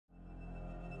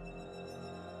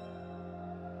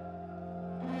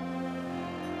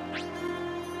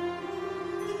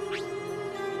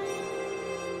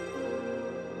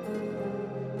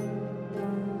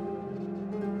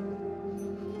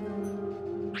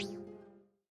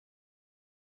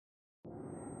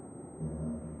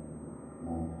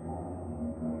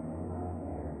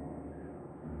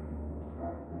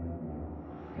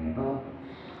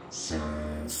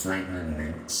Some slight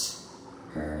movement.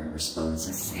 Her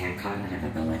responses and cognitive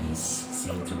abilities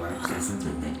seem to work as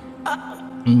intended.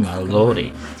 My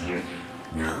lordy.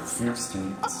 Now it's their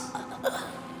streets.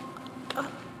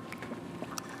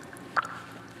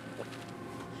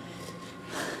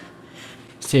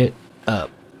 Sit up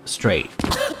straight.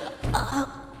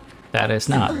 That is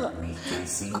not.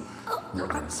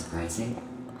 Not surprising.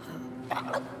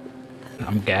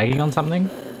 I'm gagging on something?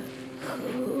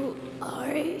 Who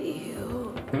are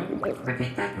you?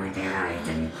 Repeat that, my dear. I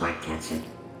didn't quite catch it.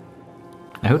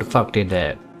 Now who the fuck did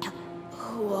that?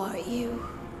 Who are you?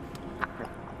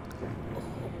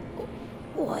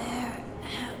 Where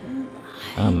am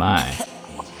I? Oh my.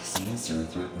 It seems your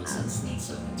throat muscles need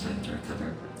some time to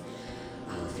recover.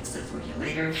 I'll fix that for you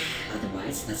later.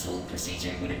 Otherwise, this whole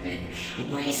procedure would have been a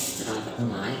waste of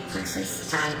my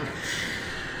precious time.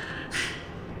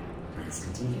 Let's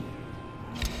continue.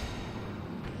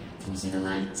 Can you see the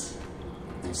light?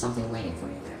 There's something waiting for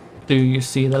you there. Do you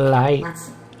see the light? Let's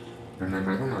see.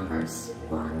 Remember the numbers.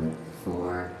 1,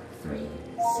 4, 3, 6.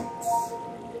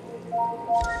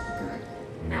 Good.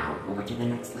 Now, over to the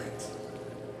next light.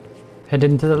 Head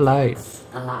into the light. It's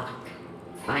a lock.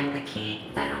 Find the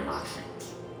key that unlocks it.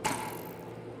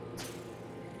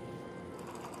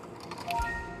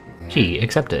 Key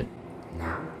accepted.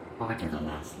 Now, over to the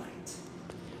last light.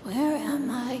 Where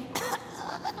am I?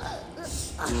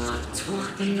 Stop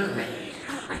talking away.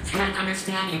 I can't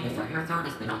understand you before your throat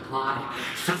has been unplugged.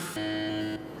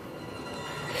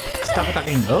 Stop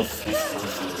attacking. Oh.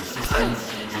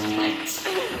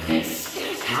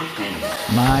 This happened.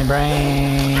 My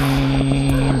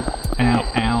brain. Ow,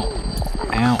 ow,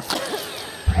 ow.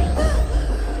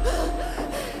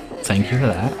 Thank you for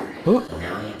that. Ooh.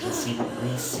 Now you can see what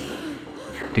we see.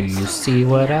 Do you see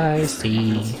what I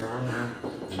see? Stronger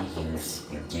and use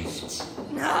your gifts.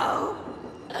 No!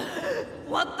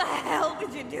 What the hell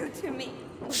did you do to me?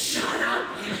 Shut up!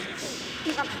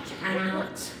 I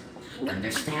cannot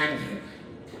understand you.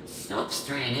 Stop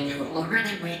straining your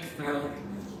already weak throat,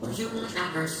 or you will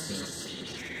never see.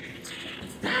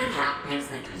 If that happens,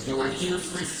 then you are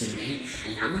useless to me,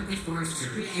 and I would be forced to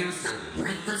reuse the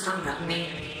worthless around me.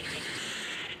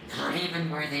 Not even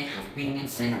worthy of being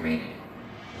incinerated.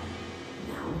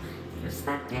 Now, use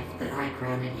that gift that I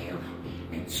granted you,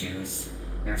 and choose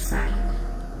your side.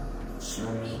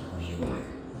 Show me who you are.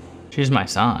 Choose my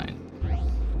sign.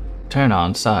 Turn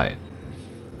on sight.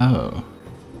 Oh.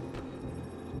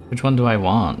 Which one do I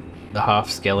want? The half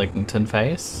skeleton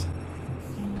face?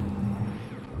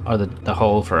 Or the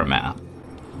hole for a map?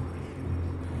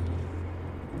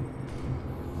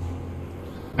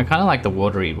 I kinda like the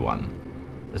watery one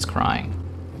that's crying.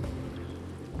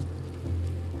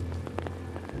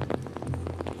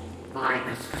 By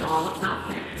the soul of the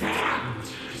damned.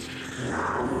 No.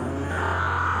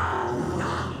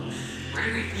 I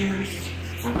refuse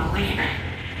to believe it.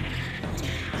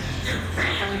 You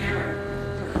failure.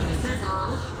 This is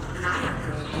all I have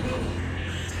created.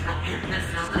 A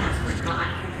Yggdrasil that has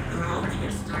forgotten throughout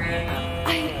history.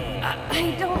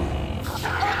 I don't...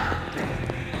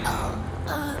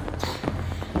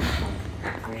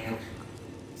 Real.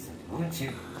 So won't you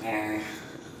dare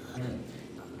move?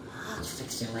 I'll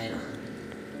fix you later.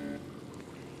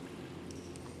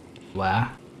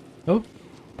 Wow. Oh,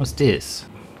 what's this?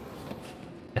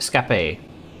 Escape.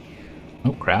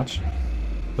 Oh, crouch.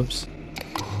 Oops.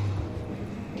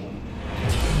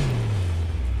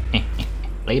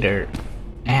 Later.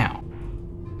 Ow.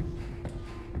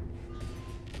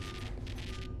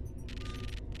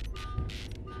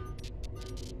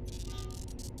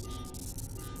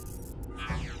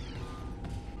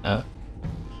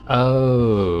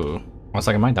 Oh. I was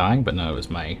like, am I dying? But no, it was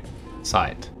my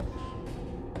sight.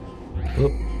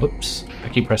 Whoops. I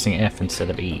keep pressing F instead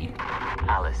of E.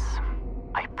 Alice,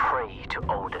 I pray to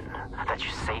Odin that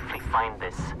you safely find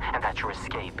this and that your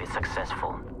escape is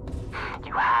successful.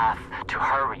 You have to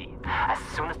hurry. As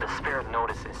soon as the spirit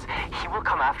notices, he will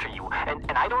come after you,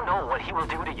 and I don't know what he will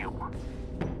do to you.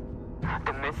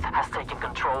 The myth has taken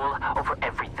control over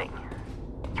everything.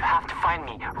 You have to find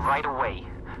me right away.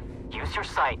 Use your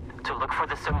sight to look for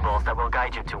the symbols that will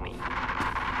guide you to me.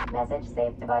 Message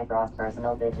saved by Frost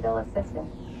Personal Digital Assistant.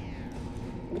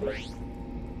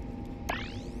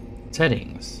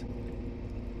 Settings.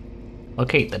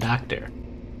 Locate the doctor.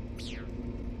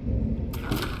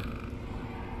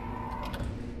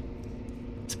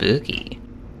 Spooky.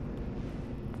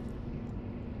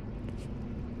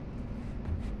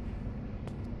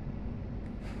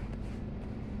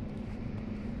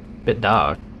 Bit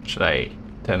dark. Should I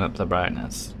turn up the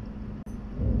brightness?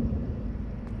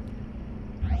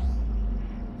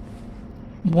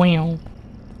 Wow.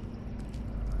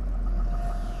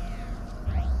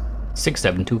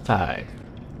 6725.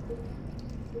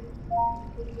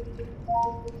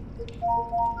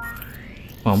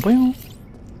 Well.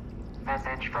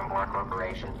 Message from War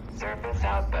Corporation. Surface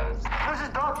outpost. This is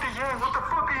Dr. Yang. What the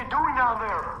fuck are you doing down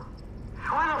there?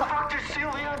 Why the fuck did you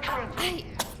seal the entrance?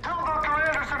 Tell Dr.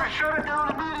 Anderson to shut it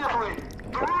down immediately.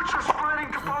 The roots are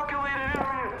spreading to populated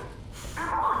areas.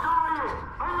 People are dying.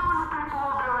 I know you people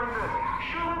are doing this.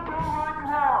 Shut it down right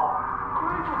now.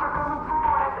 Creatures are coming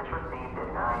through. Message received at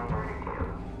 9:32.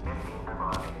 15th of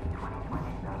August,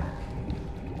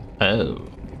 2027. Oh.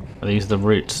 Are these the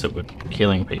roots that were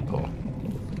killing people?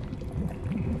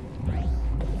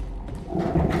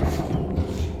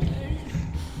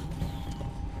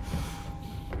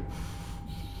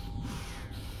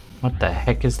 What the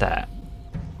heck is that?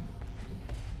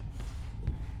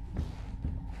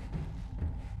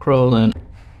 Crawling.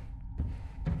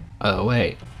 Oh,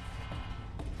 wait.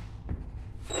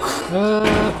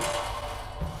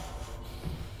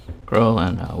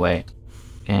 Crawling. Oh, wait.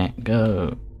 Can't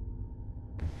go.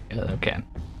 Yeah, okay.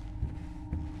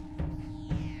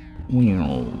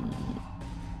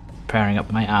 Powering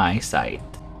up my eyesight.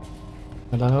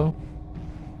 Hello?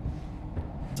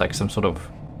 It's like some sort of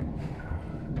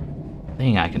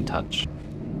thing I can touch.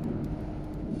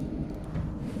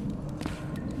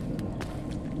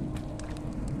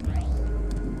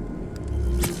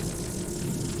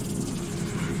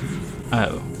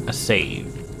 Oh, a save.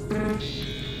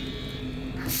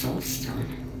 A soul stone.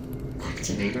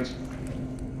 Activated.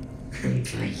 And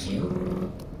by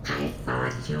you, I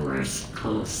thought you were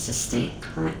supposed to stay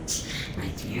put, my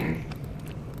dear.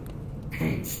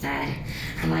 Instead,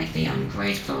 like the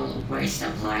ungrateful waste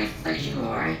of life that you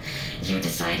are, you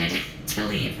decided to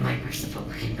leave my merciful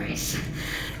embrace.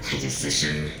 A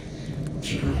decision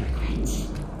you will regret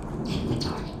in the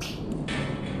dark.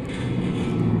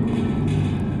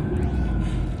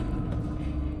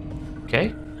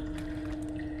 Okay.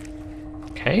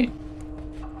 Okay.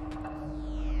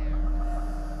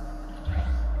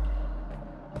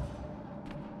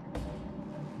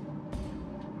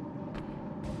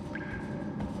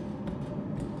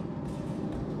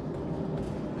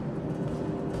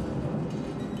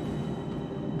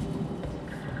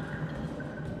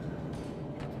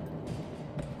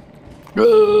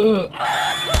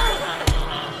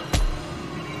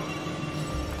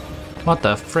 What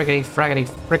the friggity fraggity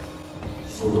frick?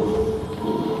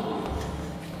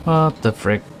 What the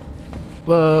frick?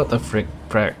 What the frick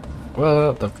frack?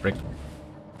 What the frick?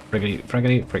 Friggity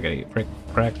fraggity friggity frick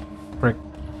frack frick.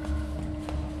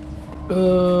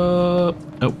 Oh.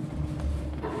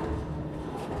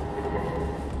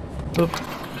 Oop.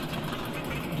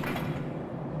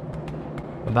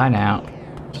 Bye now.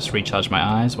 Just recharge my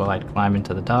eyes while I climb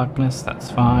into the darkness, that's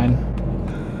fine.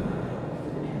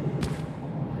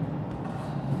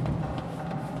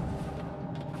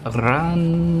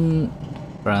 Run!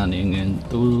 Running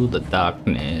into the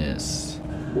darkness.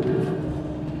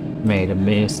 Made a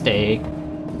mistake.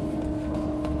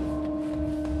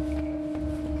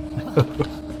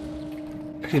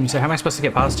 Excuse me, so how am I supposed to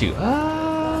get past you?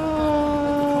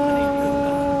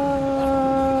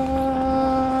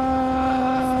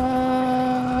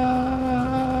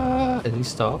 Did he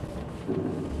stop?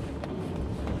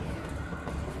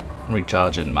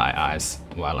 Recharging my eyes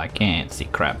while I can't see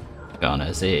crap.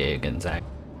 Gonna zig and zag.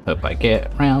 Hope I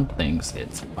get around things,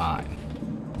 it's fine.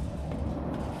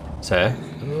 Sir?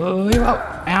 Oh,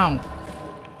 ow!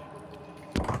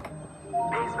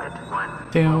 Basement 1.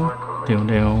 Down, down,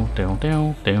 down, down,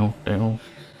 down, down, down.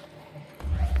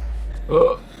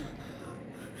 Oh.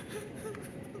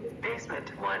 Basement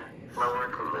 1. Lower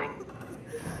cooling.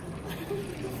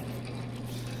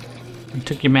 You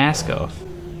took your mask off.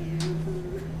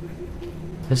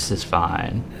 This is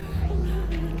fine.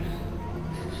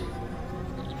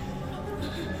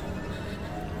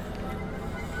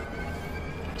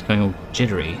 It's going all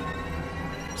jittery.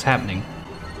 What's happening?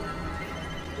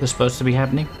 Is this supposed to be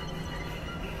happening?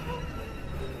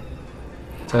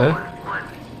 Sir? 1.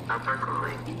 Upper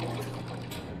cooling.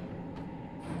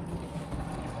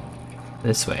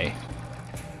 This way.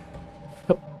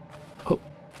 Hop. Hop.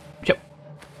 Yep.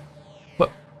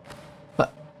 What?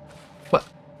 What? What?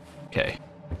 Okay.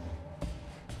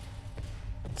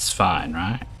 It's fine,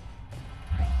 right?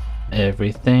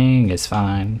 Everything is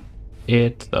fine.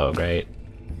 It's all great.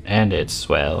 And it's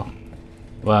swell.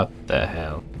 What the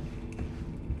hell?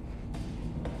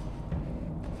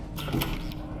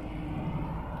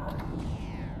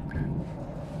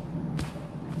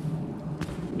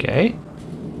 Okay.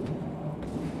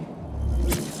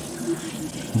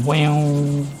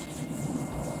 Wow.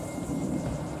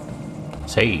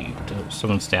 Saved.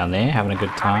 Someone's down there having a good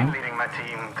time. Leading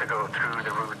team to go through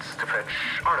the roots to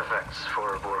fetch artifacts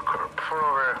for Vorkorp for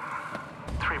over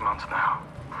 3 months now.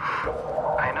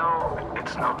 I know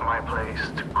it's not my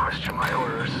place to question my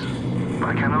orders, but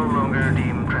I can no longer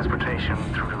deem transportation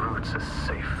through the roots as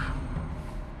safe.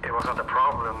 It wasn't a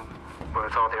problem when we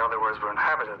thought the other worlds were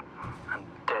inhabited and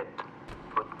dead,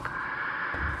 but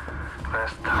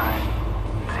last time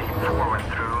Team 4 went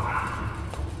through,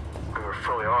 we were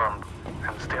fully armed,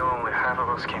 and still only half of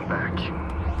us came back.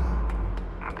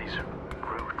 And these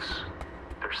roots,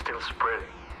 they're still spreading.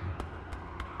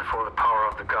 Before the power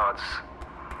of the gods,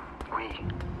 we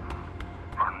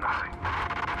are nothing.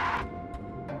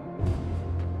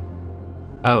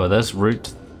 Oh, those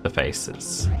root the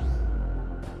faces.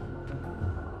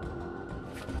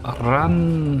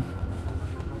 Run.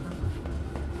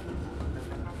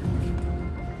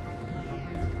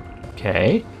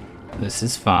 Okay, this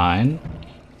is fine.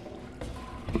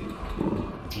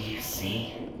 Do you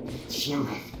see? She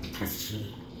left because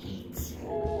she hates you.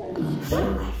 She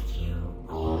left you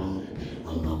all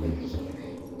alone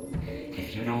here.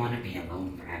 If you don't want to be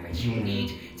alone forever, you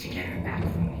need to get her back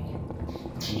from me.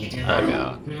 Can you do that? Oh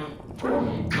god. No.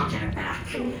 I'll get her back.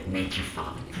 Make your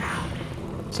father proud.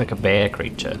 It's like a bear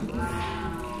creature.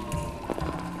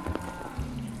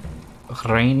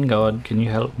 Rain god, can you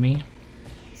help me?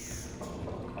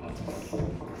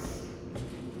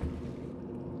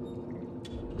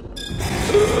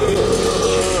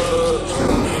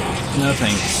 No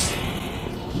thanks.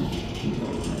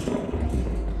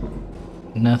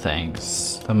 No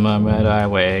thanks. The moment I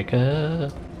wake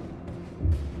up,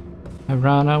 I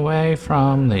run away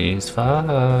from these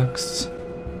fucks.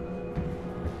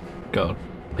 God,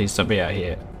 please don't be out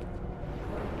here.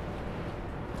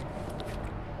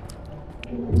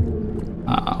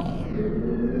 Oh.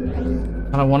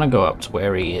 I don't want to go up to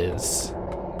where he is.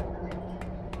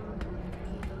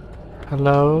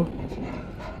 Hello?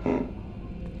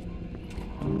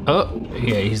 Oh,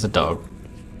 yeah, he's a dog.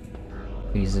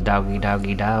 He's a doggy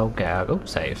doggy dog. Oh,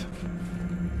 save.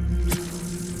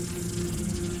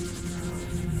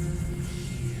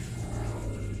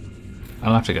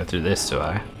 I'll have to go through this, do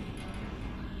I?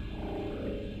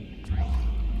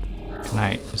 Can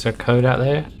I? Is there a code out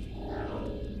there?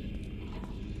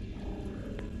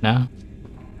 No?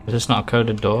 Is this not a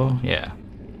coded door? Yeah.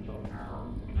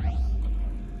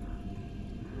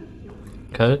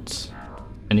 Codes?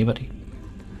 Anybody?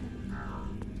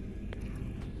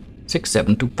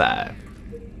 6725.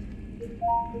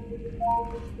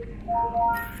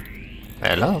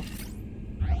 Hello?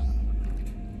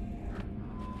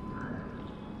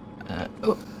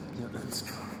 Oh.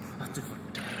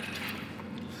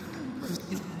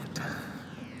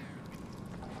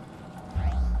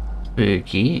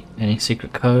 Spooky. Any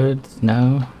secret codes?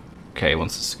 No? Okay,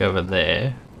 wants us to go over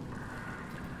there.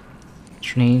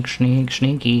 Sneak, sneak,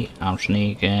 sneaky. I'm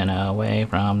sneaking away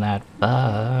from that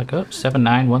bug. Oh,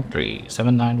 7913.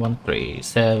 7913.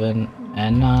 7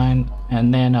 and 9.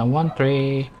 And then a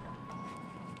 13.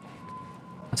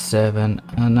 A 7,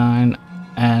 a 9,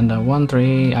 and a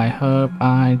 13. I hope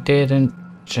I didn't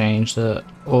change the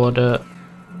order.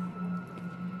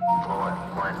 Floor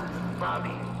 1,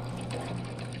 lobby.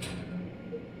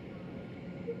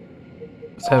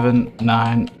 7,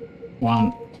 9,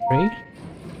 1, 3.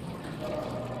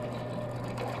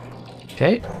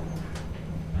 Okay.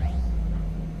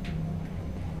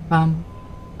 Bum,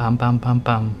 bum, bum, bum,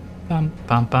 bum, bum,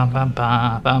 bum, bum, bum,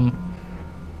 bum, bum.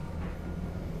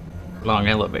 Long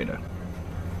elevator.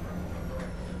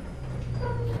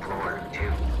 Floor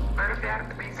 2,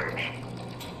 artifact research.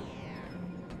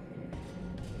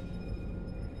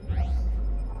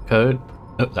 Code?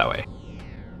 Oh, that way.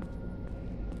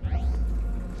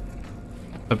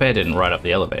 The bear didn't ride up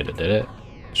the elevator, did it?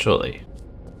 Surely.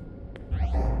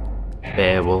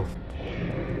 Beowulf.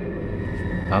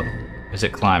 Oh, is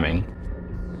it climbing?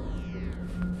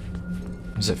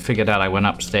 Has it figured out I went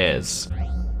upstairs?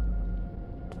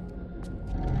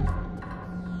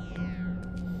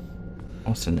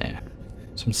 What's in there?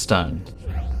 Some stone.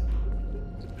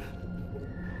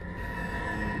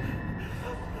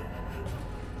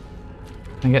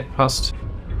 Can I get past?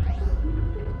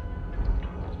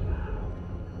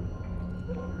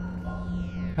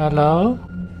 Hello?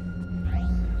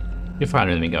 You're fine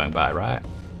with me going by, right?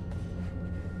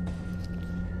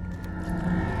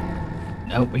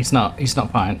 Nope, he's not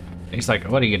fine. He's like,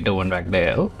 what are you doing back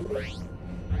there? Oh.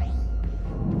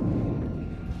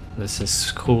 This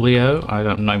is Coolio.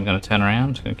 I'm not even gonna turn around,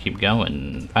 I'm just gonna keep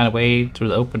going. Find a way through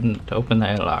the to open the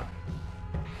airlock.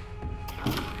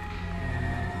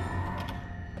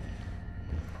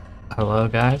 Hello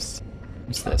guys?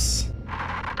 What's this?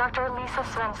 Dr. Dr. Lisa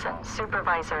Svensson,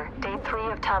 Supervisor, Day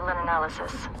 3 of tablet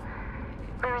analysis.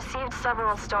 We received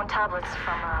several stone tablets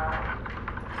from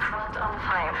front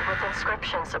unfine with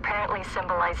inscriptions apparently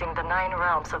symbolizing the 9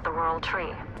 realms of the World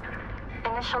Tree.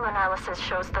 Initial analysis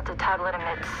shows that the tablet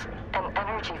emits an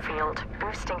energy field,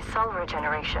 boosting cell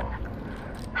regeneration.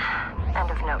 End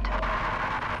of note.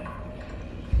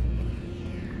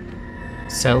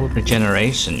 Cell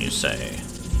regeneration, you say?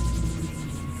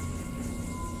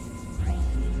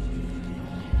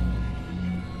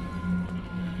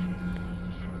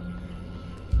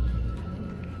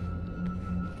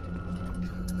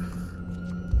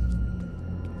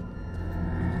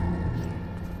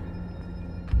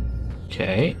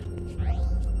 Okay.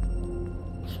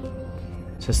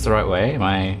 Is this the right way? Am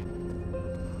I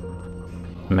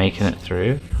making it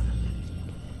through?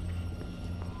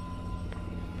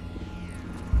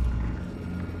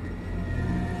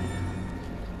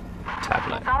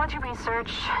 Tablet. Mythology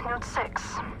research, note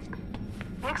 6.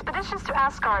 The expeditions to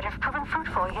Asgard have proven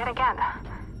fruitful yet again.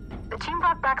 The team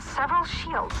brought back several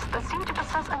shields that seem to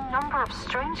possess a number of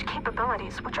strange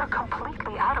capabilities which are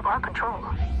completely out of our control.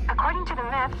 According to the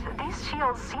myth, these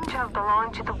shields seem to have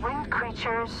belonged to the winged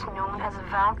creatures known as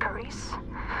Valkyries.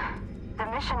 The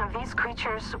mission of these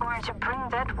creatures were to bring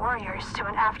dead warriors to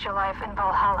an afterlife in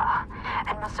Valhalla,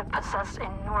 and must have possessed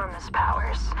enormous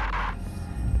powers.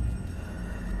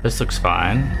 This looks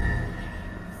fine.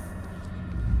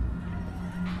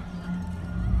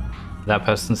 That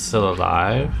person's still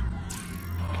alive.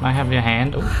 Can I have your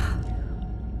hand? Ooh.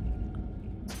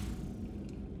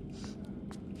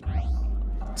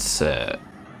 It's am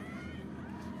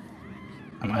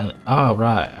I? Oh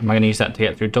right. Am I gonna use that to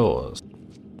get through doors?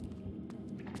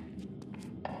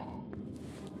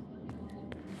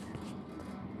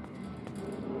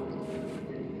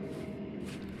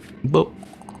 Boop.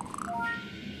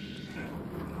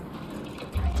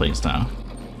 Please no.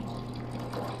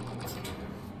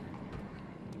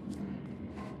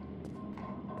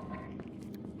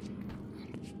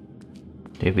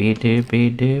 Doobie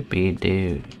doobie doobie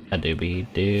doo. A doobie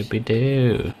doobie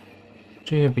doo.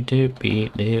 Doobie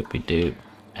doobie doobie doo.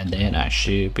 And then I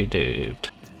should be doobed.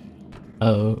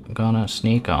 Oh, gonna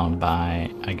sneak on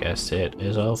by. I guess it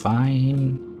is all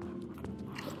fine.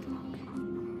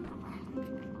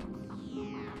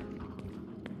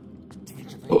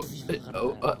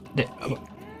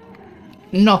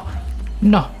 No,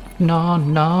 no, no,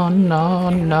 no, no,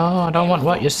 no, I don't want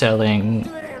what you're selling.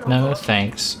 No,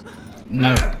 thanks.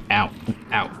 No, ow,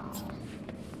 ow.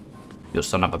 You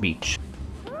son of a bitch.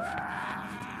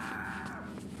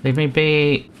 Leave me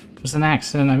be. It was an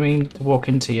accident, I mean to walk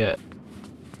into you.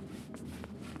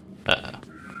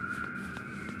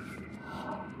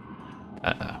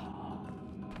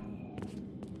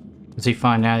 Is he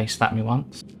fine now? He slapped me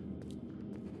once.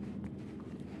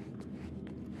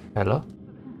 Hello?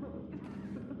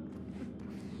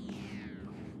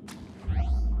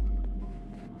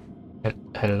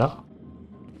 Hello?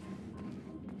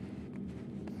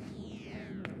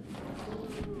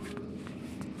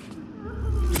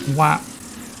 What?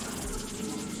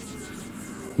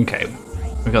 Okay,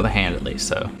 we got the hand at least,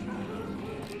 so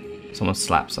someone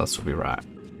slaps us, will be right.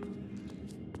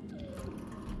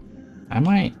 Am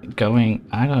I going?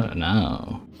 I don't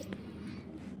know.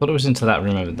 Thought it was into that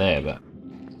room over there, but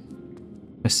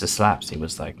Mr. Slaps, he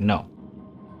was like, no.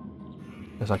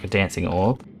 There's like a dancing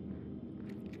orb.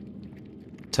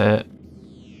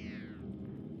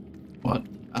 What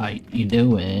are you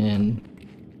doing?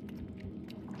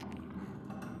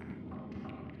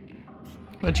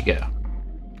 Where'd you go?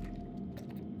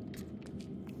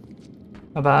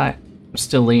 Bye-bye. I'm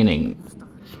still leaning.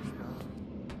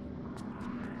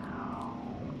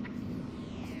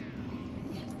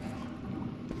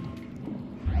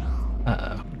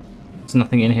 Uh-oh. There's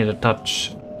nothing in here to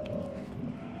touch.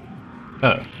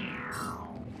 Oh.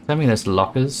 Tell me there's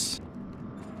lockers.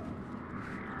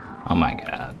 Oh my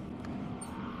god.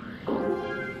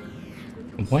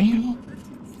 Wow.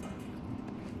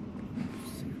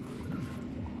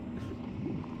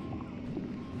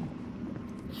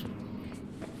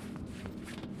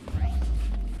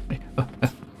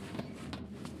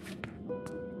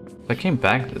 I came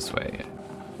back this way.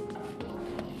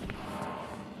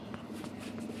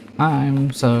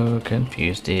 I'm so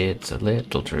confused, it's a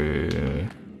little true.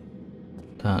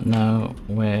 Don't know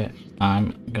where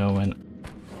I'm going.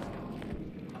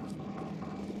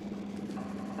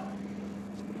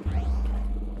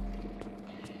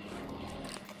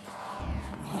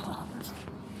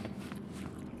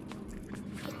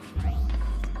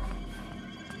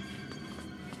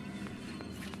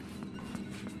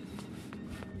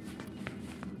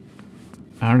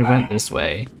 I already went this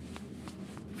way.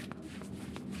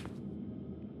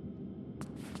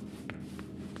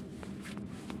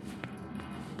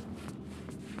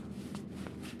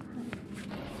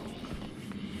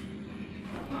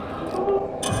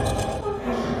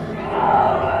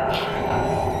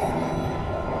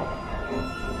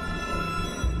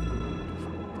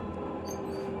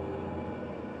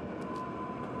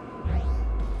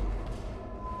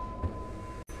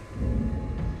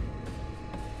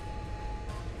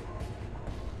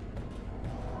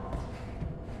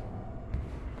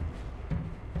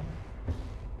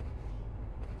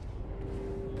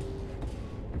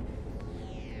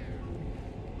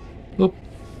 Whoop.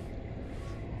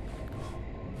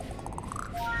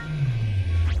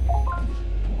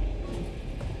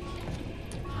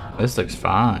 This looks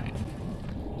fine.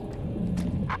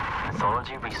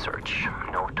 Mythology research,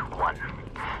 note 1.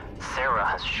 Sarah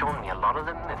has shown me a lot of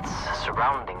the myths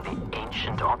surrounding the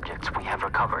ancient objects we have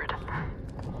recovered.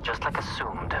 Just like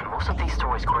assumed, most of these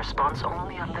stories corresponds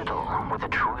only a little with the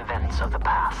true events of the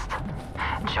past.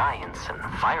 Giants and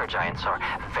fire giants are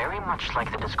very much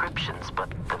like the descriptions, but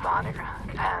the Vanir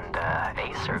and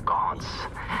Aesir gods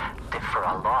differ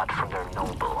a lot from their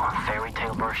noble fairy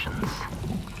tale versions.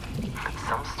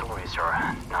 Some stories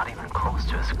are not even close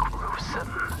to as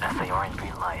gruesome as they are in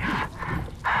real life.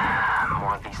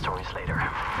 More of these stories later.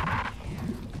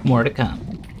 More to come.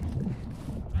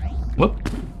 Whoop.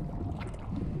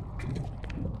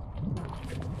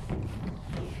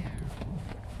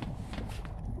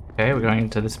 Okay, we're going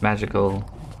to this magical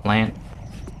plant.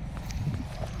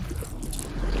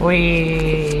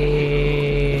 Whee!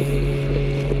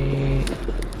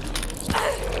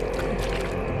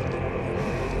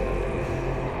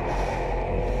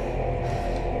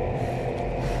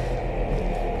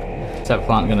 Is that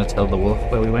plant gonna tell the wolf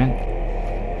where we went?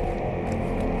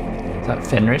 Is that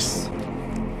Fenris?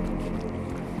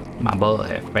 My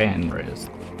boy, Fenris.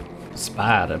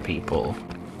 Spider people.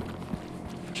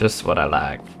 Just what I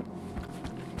like.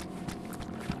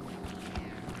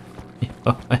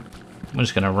 I'm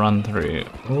just gonna run through.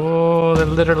 Oh, they're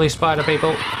literally spider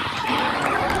people.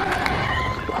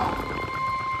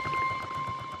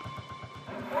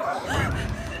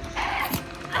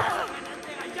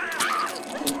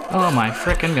 Oh my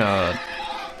frickin' god.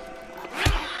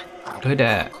 Look at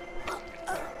that.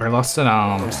 We're lost an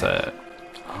arm set.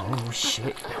 Oh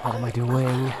shit, what am I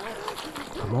doing?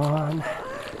 Come on.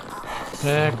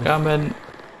 They're coming.